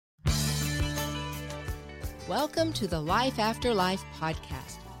Welcome to the Life After Life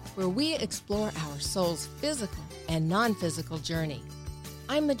podcast, where we explore our soul's physical and non-physical journey.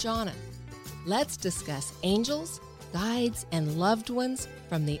 I'm Majana. Let's discuss angels, guides, and loved ones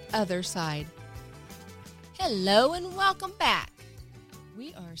from the other side. Hello and welcome back.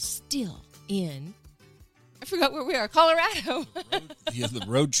 We are still in, I forgot where we are, Colorado. The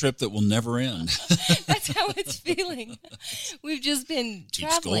road trip that will never end. That's how it's feeling. We've just been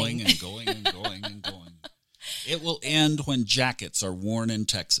traveling. Keeps going and going and going and going. It will end when jackets are worn in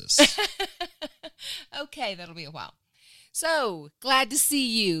Texas. Okay, that'll be a while. So, glad to see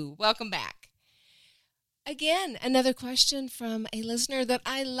you. Welcome back. Again, another question from a listener that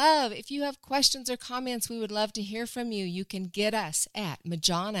I love. If you have questions or comments, we would love to hear from you. You can get us at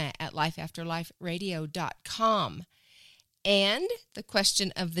majana@lifeafterliferadio.com. And the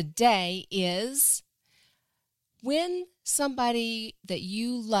question of the day is, when somebody that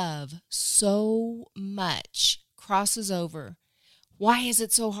you love so much crosses over, why is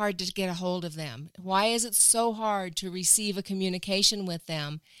it so hard to get a hold of them? Why is it so hard to receive a communication with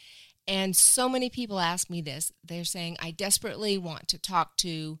them? And so many people ask me this. They're saying, I desperately want to talk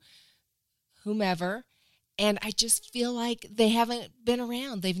to whomever, and I just feel like they haven't been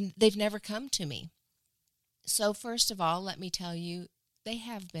around. They've never come to me. So first of all, let me tell you, they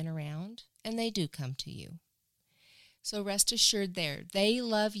have been around, and they do come to you. So rest assured there, they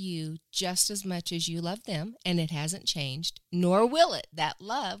love you just as much as you love them, and it hasn't changed, nor will it. That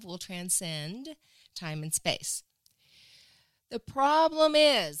love will transcend time and space. The problem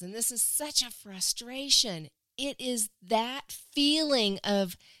is, and this is such a frustration, it is that feeling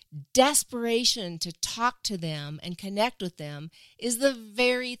of desperation to talk to them and connect with them is the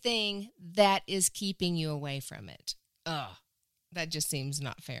very thing that is keeping you away from it. That just seems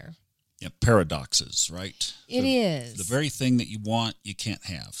not fair. Yeah, paradoxes, right? It is. The very thing that you want, you can't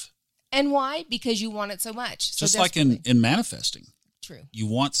have. And why? Because you want it so much. Just like in manifesting. True. You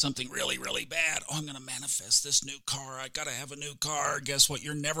want something really, really bad. Oh, I'm going to manifest this new car. I got to have a new car. Guess what?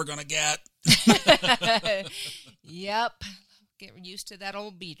 You're never going to get. Yep. Get used to that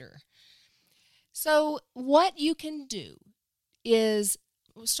old beater. So what you can do is,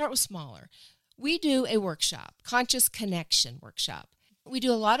 we'll start with smaller. We do a workshop, Conscious Connection workshop. We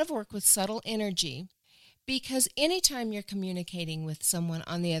do a lot of work with subtle energy because anytime you're communicating with someone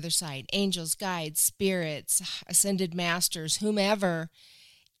on the other side, angels, guides, spirits, ascended masters, whomever,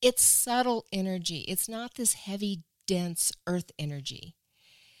 it's subtle energy. It's not this heavy, dense earth energy.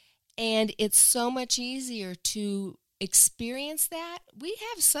 And it's so much easier to experience that. We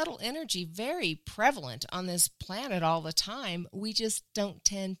have subtle energy very prevalent on this planet all the time. We just don't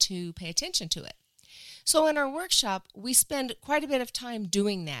tend to pay attention to it. So in our workshop, we spend quite a bit of time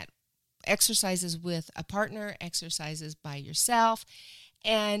doing that. Exercises with a partner, exercises by yourself,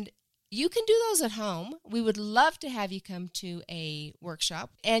 and you can do those at home. We would love to have you come to a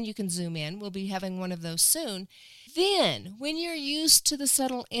workshop, and you can Zoom in. We'll be having one of those soon. Then, when you're used to the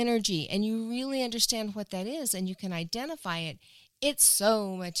subtle energy and you really understand what that is and you can identify it, it's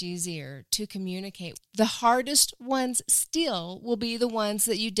so much easier to communicate. The hardest ones still will be the ones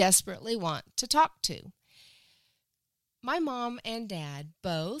that you desperately want to talk to. My mom and dad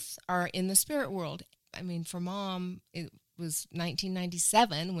both are in the spirit world. I mean, for Mom, it was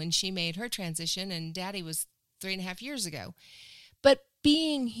 1997 when she made her transition, and Daddy was 3.5 years ago. But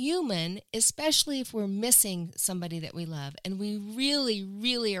being human, especially if we're missing somebody that we love, and we really,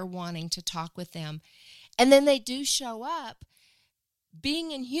 really are wanting to talk with them, and then they do show up,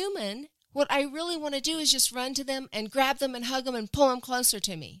 being inhuman, what I really want to do is just run to them and grab them and hug them and pull them closer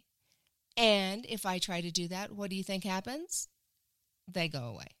to me. And if I try to do that, what do you think happens? They go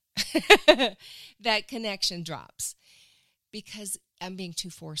away. That connection drops because I'm being too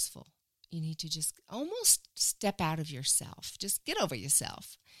forceful. You need to just almost step out of yourself. Just get over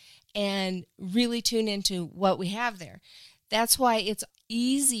yourself and really tune into what we have there. That's why it's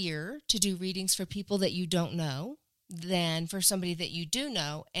easier to do readings for people that you don't know than for somebody that you do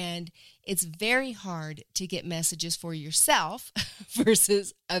know, and it's very hard to get messages for yourself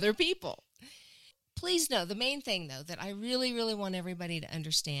versus other people. Please know, the main thing, though, that I really, really want everybody to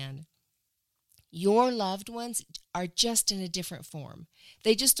understand, your loved ones are just in a different form.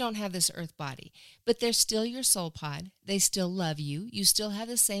 They just don't have this earth body, but they're still your soul pod. They still love you. You still have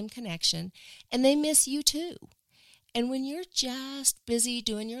the same connection, and they miss you too. And when you're just busy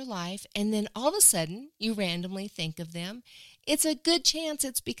doing your life and then all of a sudden you randomly think of them, it's a good chance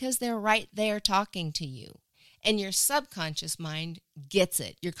it's because they're right there talking to you. And your subconscious mind gets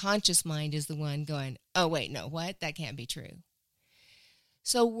it. Your conscious mind is the one going, oh, wait, no, what? That can't be true.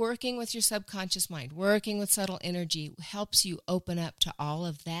 So working with your subconscious mind, working with subtle energy helps you open up to all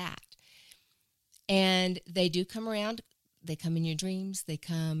of that. And they do come around. They come in your dreams. They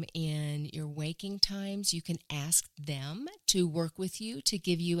come in your waking times. You can ask them to work with you, to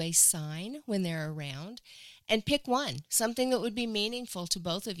give you a sign when they're around. And pick one, something that would be meaningful to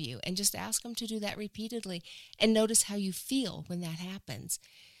both of you. And just ask them to do that repeatedly. And notice how you feel when that happens.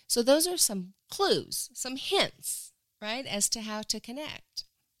 So those are some clues, some hints, right, as to how to connect.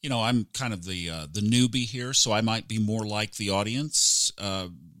 You know, I'm kind of the newbie here, so I might be more like the audience,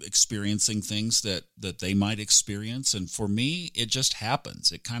 experiencing things that they might experience. And for me, it just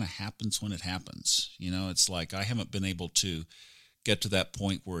happens. It kind of happens when it happens. You know, it's like I haven't been able to get to that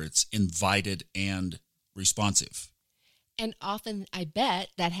point where it's invited and responsive. And often, I bet,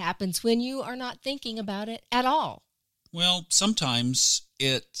 that happens when you are not thinking about it at all. Well, sometimes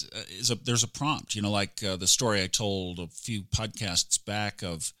there's a prompt, you know, like the story I told a few podcasts back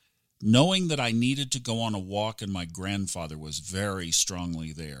of knowing that I needed to go on a walk and my grandfather was very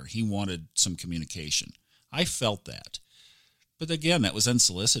strongly there. He wanted some communication. I felt that. But again, that was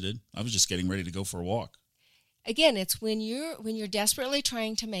unsolicited. I was just getting ready to go for a walk. Again, it's when you're desperately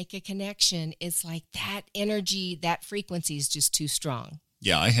trying to make a connection, it's like that energy, that frequency is just too strong.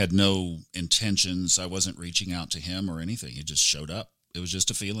 Yeah, I had no intentions. I wasn't reaching out to him or anything. It just showed up. It was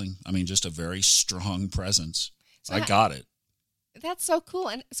just a feeling. I mean, just a very strong presence. So I got it. That's so cool.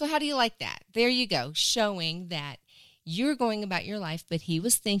 And so how do you like that? There you go, showing that you're going about your life, but he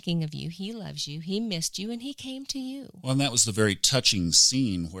was thinking of you. He loves you. He missed you, and he came to you. Well, and that was the very touching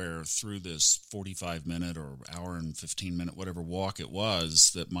scene where through this 45-minute or hour and 15-minute, whatever walk it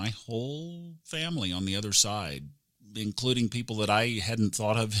was, that my whole family on the other side, including people that I hadn't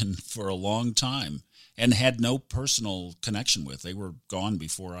thought of for a long time and had no personal connection with. They were gone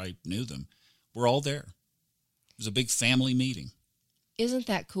before I knew them. We're all there. It was a big family meeting. Isn't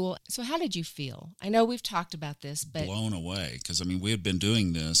that cool? So how did you feel? I know we've talked about this, but... Blown away, because, I mean, we had been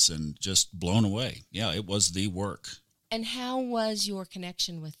doing this and just blown away. Yeah, it was the work. And how was your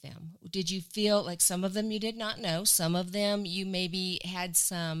connection with them? Did you feel like some of them you did not know, some of them you maybe had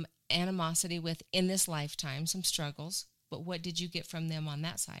some animosity with in this lifetime, some struggles, but what did you get from them on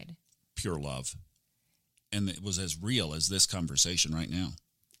that side? Pure love. And it was as real as this conversation right now.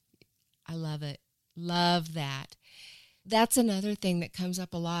 I love it. Love that. That's another thing that comes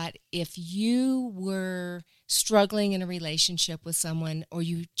up a lot. If you were struggling in a relationship with someone, or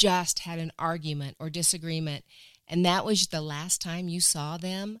you just had an argument or disagreement, and that was the last time you saw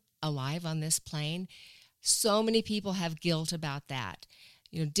them alive on this plane, so many people have guilt about that.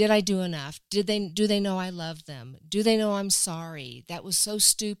 You know, did I do enough? Do they know I love them? Do they know I'm sorry? That was so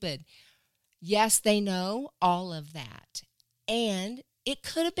stupid. Yes, they know all of that. And it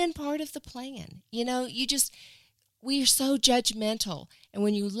could have been part of the plan. You know, we are so judgmental. And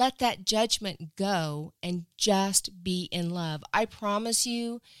when you let that judgment go and just be in love, I promise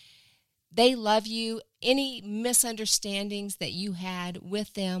you, they love you. Any misunderstandings that you had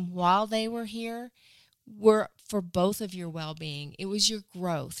with them while they were here were for both of your well-being. It was your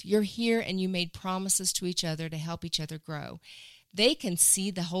growth. You're here and you made promises to each other to help each other grow. They can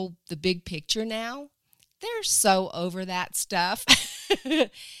see the big picture now. They're so over that stuff. And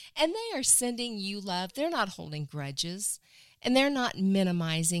they are sending you love. They're not holding grudges. And they're not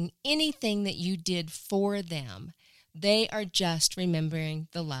minimizing anything that you did for them. They are just remembering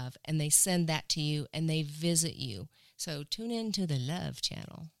the love, and they send that to you, and they visit you. So tune into the Love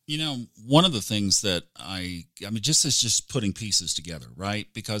Channel. You know, one of the things that I mean, just putting pieces together, right?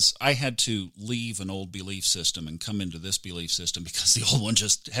 Because I had to leave an old belief system and come into this belief system because the old one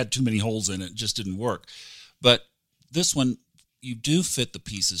just had too many holes in it. It just didn't work. But this one, you do fit the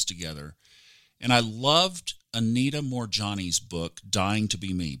pieces together. And I loved Anita Moorjani's book, Dying to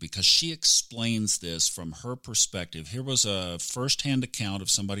Be Me, because she explains this from her perspective. Here was a firsthand account of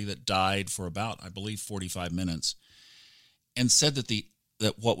somebody that died for about, I believe, 45 minutes, and said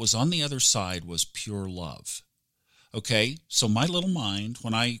that what was on the other side was pure love. Okay, so my little mind,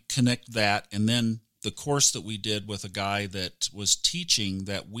 when I connect that, and then the course that we did with a guy that was teaching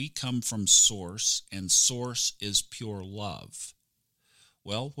that we come from Source, and Source is pure love.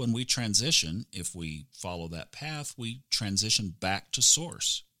 Well, when we transition, if we follow that path, we transition back to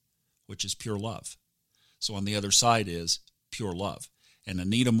Source, which is pure love. So on the other side is pure love. And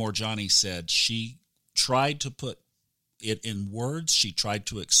Anita Moorjani said she tried to put it in words. She tried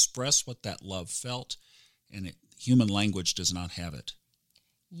to express what that love felt, and human language does not have it.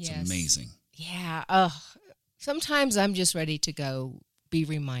 Yes. It's amazing. Yeah. Sometimes I'm just ready to go be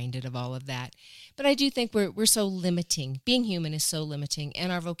reminded of all of that. But I do think we're so limiting. Being human is so limiting,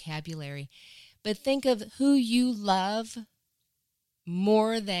 and our vocabulary. But think of who you love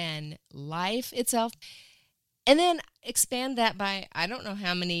more than life itself. And then expand that by I don't know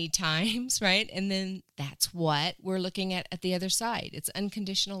how many times, right? And then that's what we're looking at the other side. It's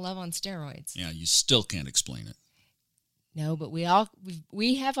unconditional love on steroids. Yeah, you still can't explain it. No, but we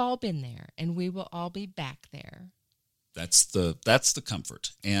have all been there, and we will all be back there. That's the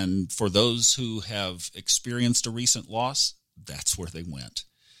comfort. And for those who have experienced a recent loss, that's where they went.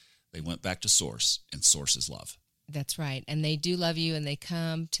 They went back to Source, and Source is love. That's right. And they do love you, and they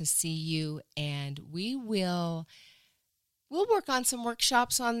come to see you, and we'll work on some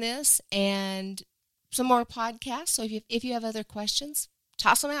workshops on this and some more podcasts. So if you have other questions,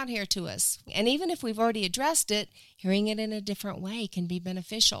 toss them out here to us. And even if we've already addressed it, hearing it in a different way can be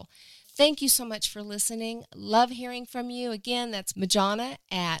beneficial. Thank you so much for listening. Love hearing from you. Again, that's Majana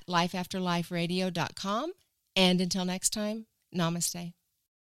at lifeafterliferadio.com. And until next time, namaste.